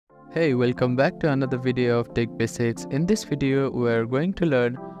Hey, welcome back to another video of Tech Basics. In this video, we are going to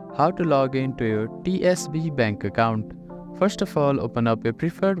learn how to log into your TSB bank account. First of all, open up your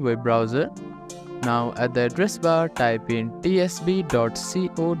preferred web browser. Now at the address bar, type in tsb.co.uk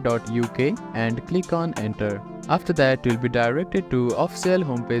and click on enter. After that, you'll be directed to official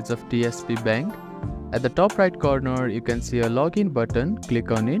homepage of TSB Bank. At the top right corner, you can see a login button.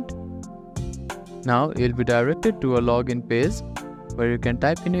 Click on it. Now you'll be directed to a login page where you can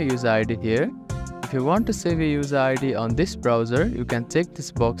type in your user ID here. If you want to save your user ID on this browser, you can check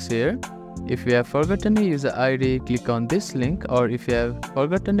this box here. If you have forgotten your user ID, click on this link, or if you have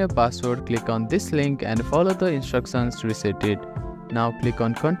forgotten your password, click on this link and follow the instructions to reset it. Now click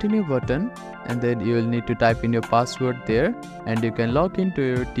on continue button and then you will need to type in your password there and you can log into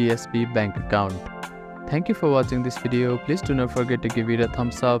your TSB bank account. Thank you for watching this video. Please do not forget to give it a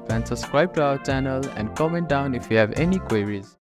thumbs up and subscribe to our channel and comment down if you have any queries.